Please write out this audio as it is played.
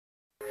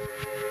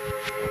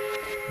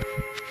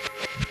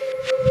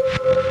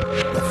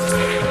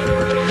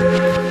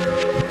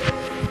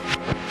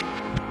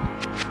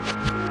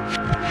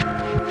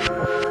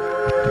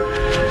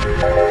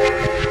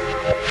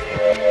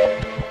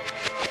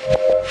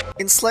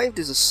Enslaved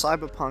is a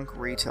cyberpunk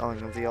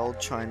retelling of the old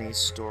Chinese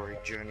story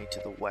Journey to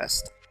the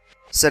West,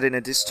 set in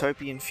a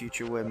dystopian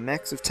future where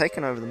mechs have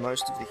taken over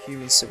most of the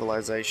human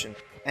civilization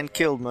and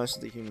killed most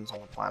of the humans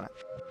on the planet.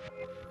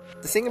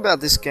 The thing about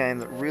this game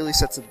that really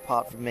sets it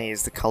apart for me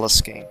is the colour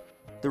scheme.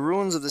 The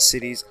ruins of the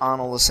cities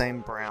aren't all the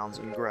same browns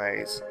and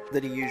greys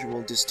that a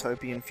usual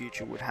dystopian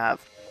future would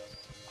have.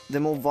 They're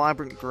more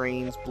vibrant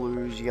greens,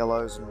 blues,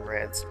 yellows and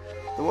reds.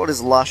 The world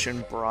is lush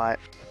and bright,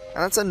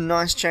 and that's a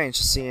nice change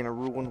to see in a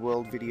ruined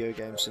world video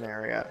game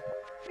scenario.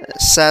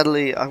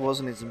 Sadly, I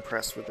wasn't as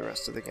impressed with the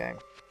rest of the game.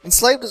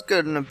 Enslaved has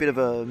gotten a bit of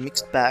a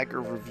mixed bag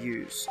of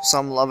reviews.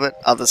 Some love it,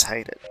 others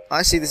hate it.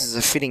 I see this as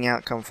a fitting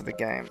outcome for the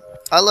game.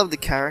 I love the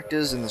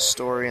characters and the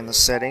story and the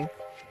setting.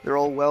 They're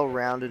all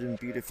well-rounded and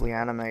beautifully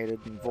animated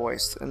and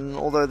voiced, and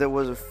although there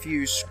was a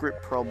few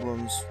script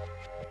problems,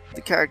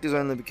 the characters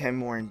only became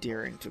more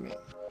endearing to me.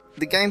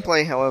 The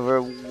gameplay,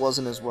 however,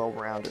 wasn't as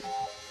well-rounded.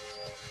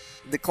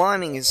 The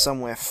climbing is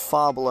somewhere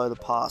far below the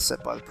path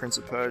set by the Prince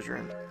of Persia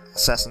and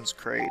Assassin's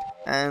Creed,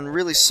 and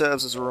really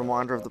serves as a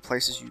reminder of the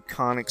places you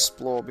can't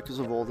explore because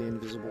of all the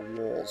invisible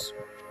walls.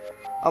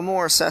 A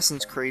more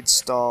Assassin's Creed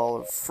style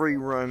of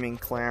free-roaming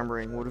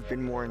clambering would have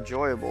been more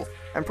enjoyable,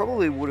 and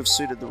probably would have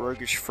suited the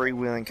roguish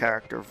freewheeling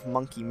character of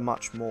Monkey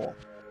much more.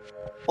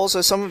 Also,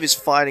 some of his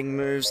fighting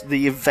moves,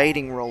 the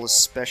evading roll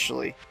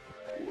especially,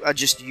 are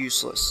just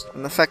useless,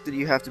 and the fact that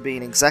you have to be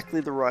in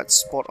exactly the right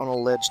spot on a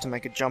ledge to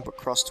make a jump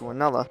across to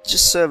another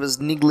just serve as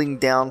niggling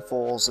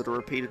downfalls that are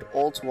repeated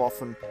all too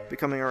often,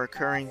 becoming a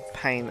recurring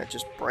pain that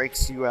just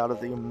breaks you out of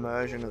the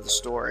immersion of the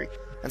story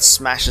and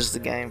smashes the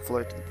game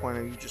flow to the point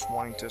of you just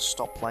wanting to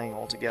stop playing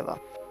altogether.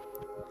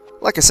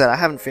 Like I said, I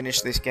haven't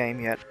finished this game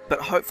yet,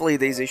 but hopefully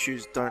these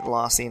issues don't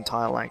last the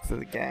entire length of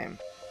the game.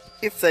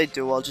 If they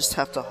do, I'll just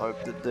have to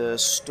hope that the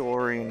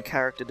story and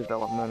character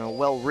development are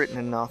well written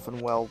enough and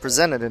well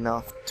presented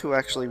enough to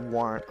actually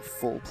warrant a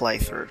full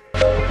playthrough.